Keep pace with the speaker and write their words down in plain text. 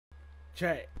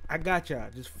Chat, I got y'all.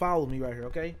 Just follow me right here,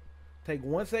 okay? Take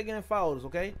 1 second and follow this,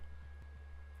 okay?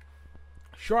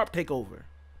 Sharp takeover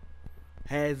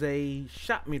has a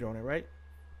shot meter on it, right?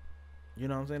 You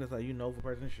know what I'm saying? It's like, you know, if a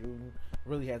person shooting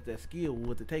really has that skill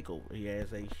with the takeover. He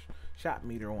has a shot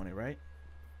meter on it, right?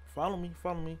 Follow me,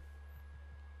 follow me.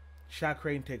 Shot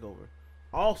creating takeover.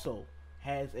 Also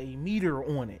has a meter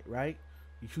on it, right?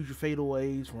 You shoot your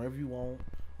fadeaways from wherever you want,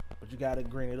 but you gotta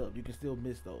green it up. You can still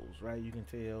miss those, right? You can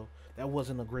tell that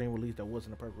wasn't a green release, that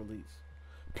wasn't a purple release.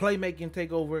 Playmaking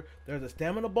takeover, there's a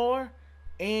stamina bar,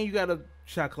 and you got a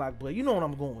shot clock, but you know what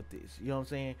I'm going with this. You know what I'm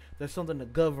saying? There's something to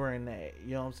govern that.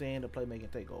 You know what I'm saying? The playmaking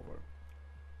takeover.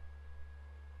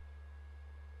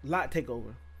 Lot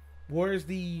takeover. Where's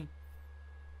the...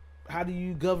 How do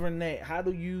you govern that? How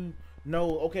do you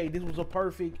know, okay, this was a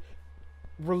perfect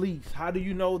release? How do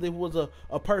you know there was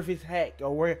a perfect hack?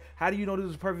 Or where? How do you know this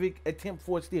was a perfect attempt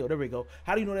for a steal? There we go.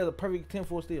 How do you know there's a perfect attempt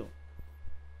for a steal?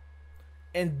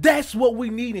 And that's what we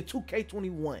need in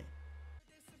 2K21.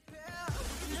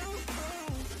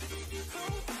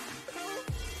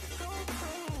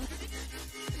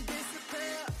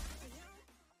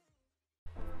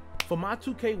 For my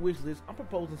 2K wish list, I'm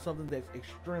proposing something that's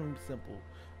extremely simple.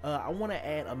 I want to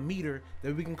add a meter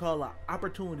that we can call an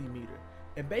opportunity meter.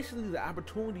 And basically the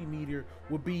opportunity meter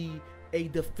would be a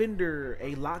defender,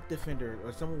 a lock defender,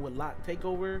 or someone with lock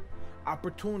takeover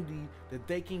opportunity that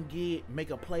they can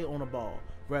make a play on the ball.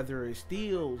 Whether it's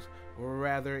steals, or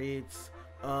rather it's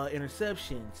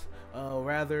interceptions,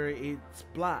 rather it's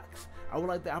blocks. I would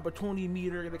like the opportunity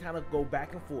meter to kind of go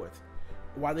back and forth.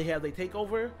 While they have their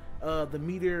takeover, the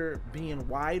meter being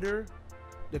wider,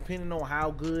 depending on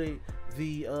how good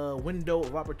the window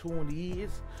of opportunity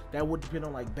is. That would depend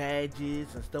on like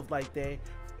badges and stuff like that.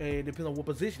 And depending on what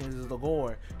position is the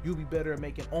guard, you'll be better at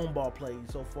making on-ball plays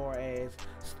so far as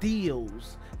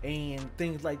steals and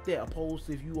things like that. Opposed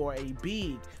to if you are a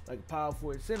big, like power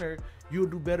forward center, you'll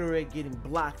do better at getting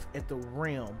blocks at the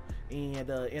rim. And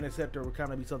interceptor will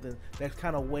kind of be something that's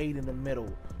kind of weighed in the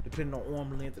middle, depending on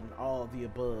arm length and all of the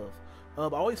above. I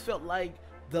always felt like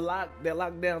that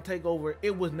lockdown takeover,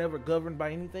 it was never governed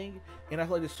by anything, and I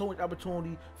feel like there's so much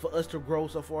opportunity for us to grow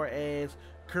so far as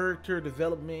character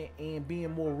development and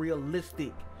being more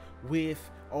realistic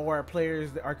with our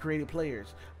players, our creative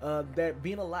players. That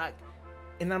being a lock,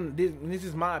 and this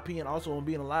is my opinion also on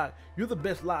being a lock, you're the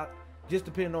best lock just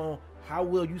depending on how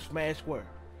well you smash square.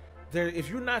 If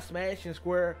you're not smashing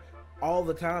square all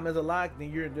the time as a lock,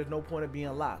 then there's no point of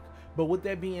being locked. But with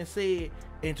that being said,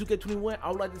 in 2K21, I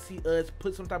would like to see us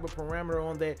put some type of parameter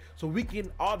on that so we can,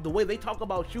 the way they talk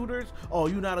about shooters, oh,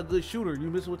 you're not a good shooter, you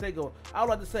miss what they go. I would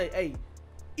like to say, hey,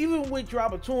 even with your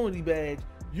opportunity badge,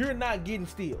 you're not getting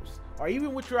steals. Or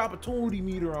even with your opportunity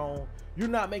meter on, you're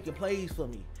not making plays for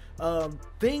me.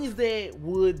 Things that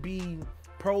would be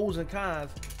pros and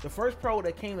cons. The first pro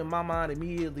that came in my mind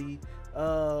immediately,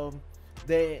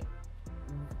 that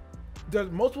there's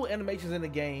multiple animations in the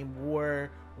game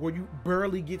where you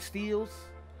barely get steals,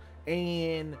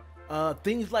 and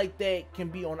things like that can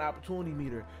be on opportunity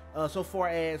meter. So far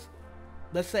as,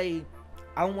 let's say,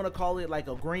 I don't want to call it like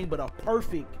a green, but a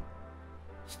perfect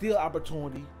steal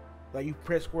opportunity, like you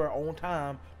press square on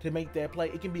time to make that play.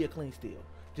 It can be a clean steal,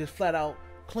 just flat out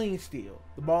clean steal.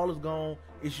 The ball is gone,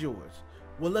 it's yours.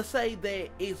 Well, let's say that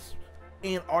it's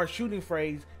in our shooting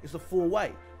phrase, it's a full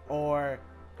white, or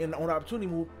on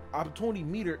opportunity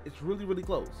meter, it's really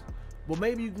close. Well,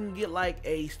 maybe you can get like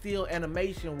a steal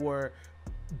animation where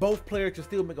both players can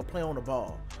still make a play on the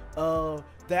ball.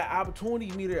 That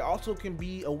opportunity meter also can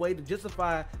be a way to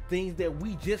justify things that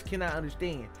we just cannot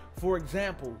understand. For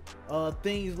example,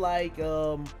 things like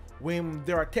when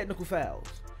there are technical fouls.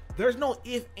 There's no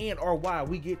if, and, or why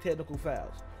we get technical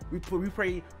fouls. We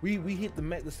hit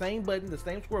the same button, the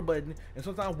same square button, and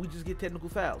sometimes we just get technical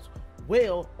fouls.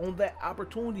 Well, on that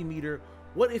opportunity meter,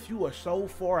 what if you are so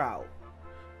far out?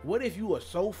 What if you are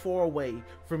so far away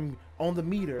from on the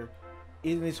meter,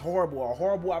 and it's horrible, a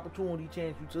horrible opportunity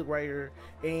chance you took right here,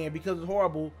 and because it's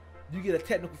horrible, you get a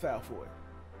technical foul for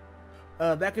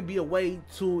it. That could be a way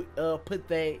to put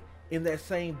that in that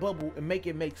same bubble and make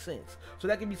it make sense. So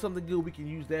that can be something good we can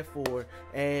use that for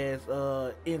as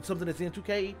in something that's in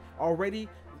 2K already,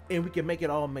 and we can make it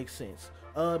all make sense.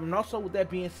 And also with that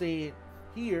being said,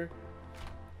 here,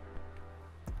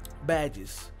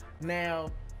 badges.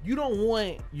 Now, you don't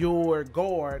want your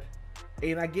guard,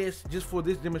 and I guess just for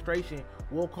this demonstration,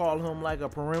 we'll call him like a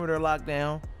perimeter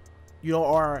lockdown, you know,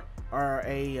 or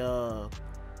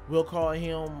we'll call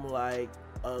him like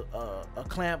a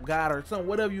clamp guard or something,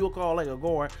 whatever you'll call like a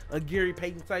guard, a Gary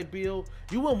Payton type build.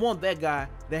 You wouldn't want that guy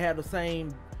to have the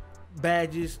same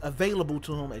badges available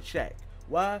to him as Shaq.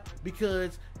 Why?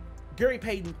 Because Gary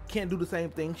Payton can't do the same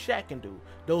thing Shaq can do.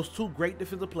 Those two great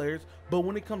defensive players, but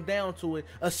when it comes down to it,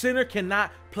 a center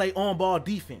cannot play on-ball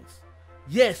defense.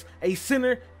 Yes, a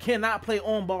center cannot play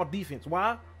on-ball defense.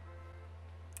 Why?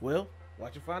 Well,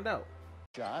 watch you find out.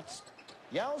 Shots.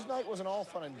 Yao's night was an all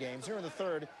fun and games. Here in the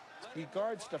third, he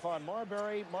guards Stephon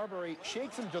Marbury. Marbury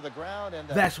shakes him to the ground, and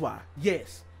that's why.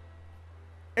 Yes,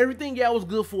 everything Yao was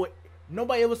good for.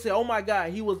 Nobody ever said, "Oh my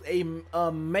God, he was a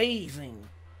amazing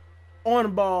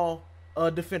on-ball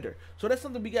defender." So that's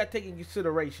something we got to take in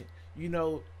consideration. You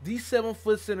know, these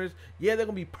 7-foot centers, yeah, they're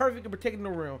gonna be perfect in protecting the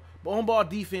rim, but on-ball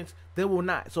defense, they will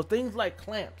not. So things like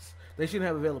clamps, they shouldn't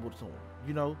have available to them.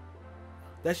 You know,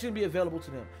 that shouldn't be available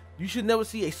to them. You should never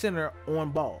see a center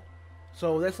on ball.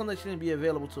 So that's something that shouldn't be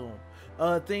available to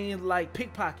them. Things like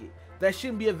pickpocket, that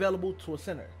shouldn't be available to a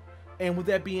center. And with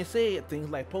that being said, things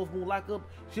like post move lockup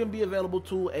shouldn't be available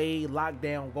to a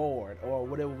lockdown guard or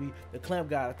whatever the clamp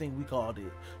guard, I think we called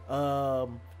it.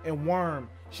 And worm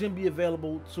shouldn't be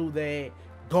available to that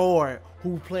guard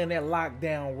who playing that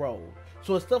lockdown role.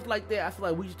 So it's stuff like that I feel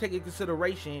like we should take into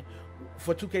consideration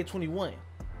for 2K21.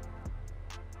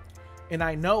 And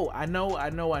I know,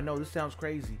 this sounds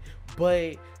crazy,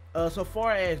 but so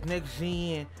far as next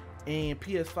gen and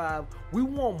PS5, we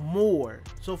want more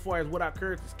so far as what our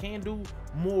characters can do,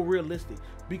 more realistic.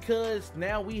 Because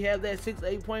now we have that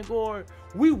 6'8" point guard,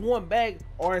 we want back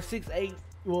our 6'8",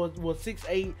 well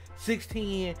 6'8",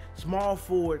 6'10" small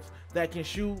forwards that can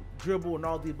shoot, dribble, and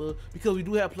all the above. Because we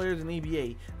do have players in the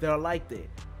NBA that are like that.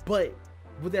 But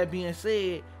with that being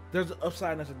said, there's an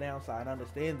upside and there's a downside. I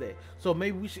understand that. So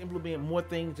maybe we should implement more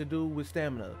things to do with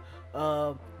stamina.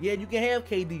 Yeah, you can have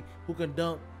KD who can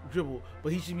dunk, dribble,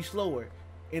 but he should be slower.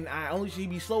 And I only should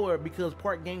be slower because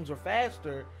part games are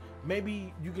faster.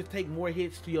 Maybe you can take more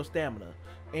hits to your stamina.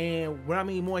 And when I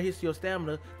mean more hits to your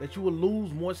stamina, that you will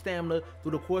lose more stamina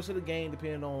through the course of the game,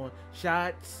 depending on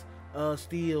shots,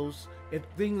 steals, and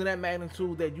things of that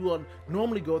magnitude that you will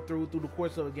normally go through the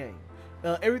course of a game.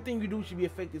 Everything you do should be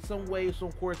affected some way,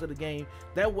 some course of the game.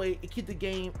 That way, it keeps the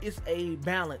game. It's a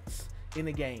balance in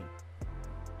the game.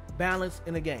 Balance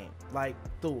in the game, like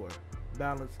Thor.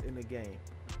 Balance in the game.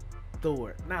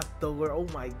 Thor, not Thor. Oh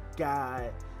my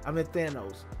God, I meant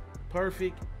Thanos.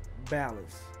 Perfect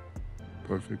balance.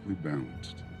 Perfectly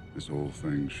balanced, as all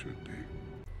things should be.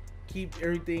 Keep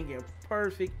everything in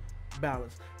perfect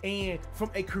balance. And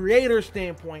from a creator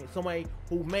standpoint, somebody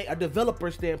who made a developer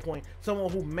standpoint,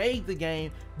 someone who made the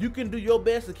game, you can do your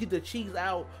best to keep the cheese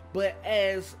out, but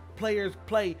as players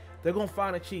play, they're gonna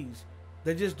find a cheese.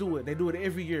 They just do it. They do it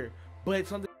every year. But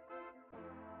something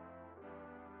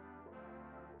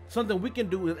we can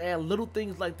do is add little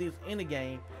things like this in the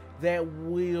game that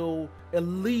will at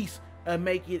least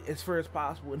make it as fair as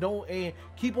possible. And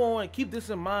keep this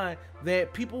in mind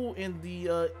that people in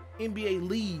the NBA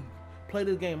league play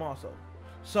this game also.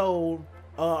 So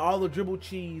all the dribble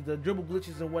cheese, the dribble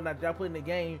glitches and whatnot that I put in the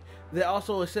game, they're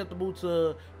also acceptable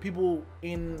to people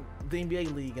in the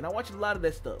NBA league. And I watch a lot of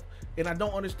that stuff, and I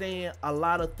don't understand a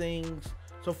lot of things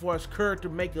so far as character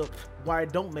makeup, why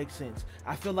it don't make sense.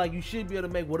 I feel like you should be able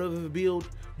to make whatever build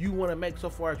you want to make. So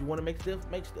far as you want to make stuff,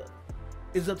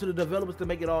 it's up to the developers to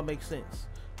make it all make sense,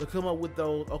 to come up with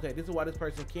those, okay, this is why this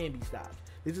person can be stopped,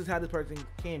 this is how this person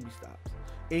can be stopped.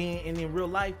 And in real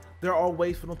life, there are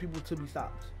ways for them people to be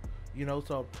stopped, you know.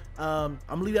 So I'm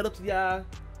gonna leave that up to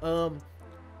y'all.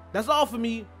 That's all for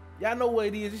me. Y'all know what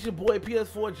it is. It's your boy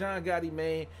PS4 JohnGottie,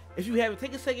 man. If you haven't,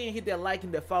 take a second and hit that like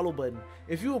and that follow button.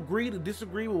 If you agree to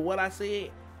disagree with what I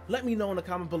said, let me know in the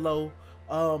comment below.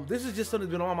 This is just something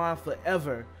that's been on my mind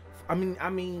forever. I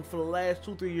mean for the last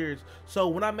 2-3 years. So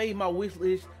when I made my wish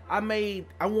list, I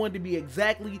wanted to be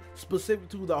exactly specific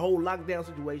to the whole lockdown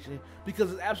situation,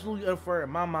 because it's absolutely unfair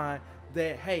in my mind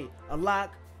that, hey, a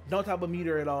lock, no type of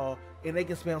meter at all, and they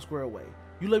can spam square away.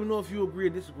 You let me know if you agree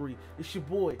or disagree. It's your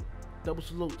boy. Double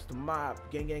salutes to Mob,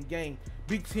 gang, gang, gang.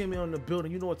 Big Timmy on the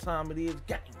building. You know what time it is.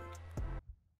 Gang.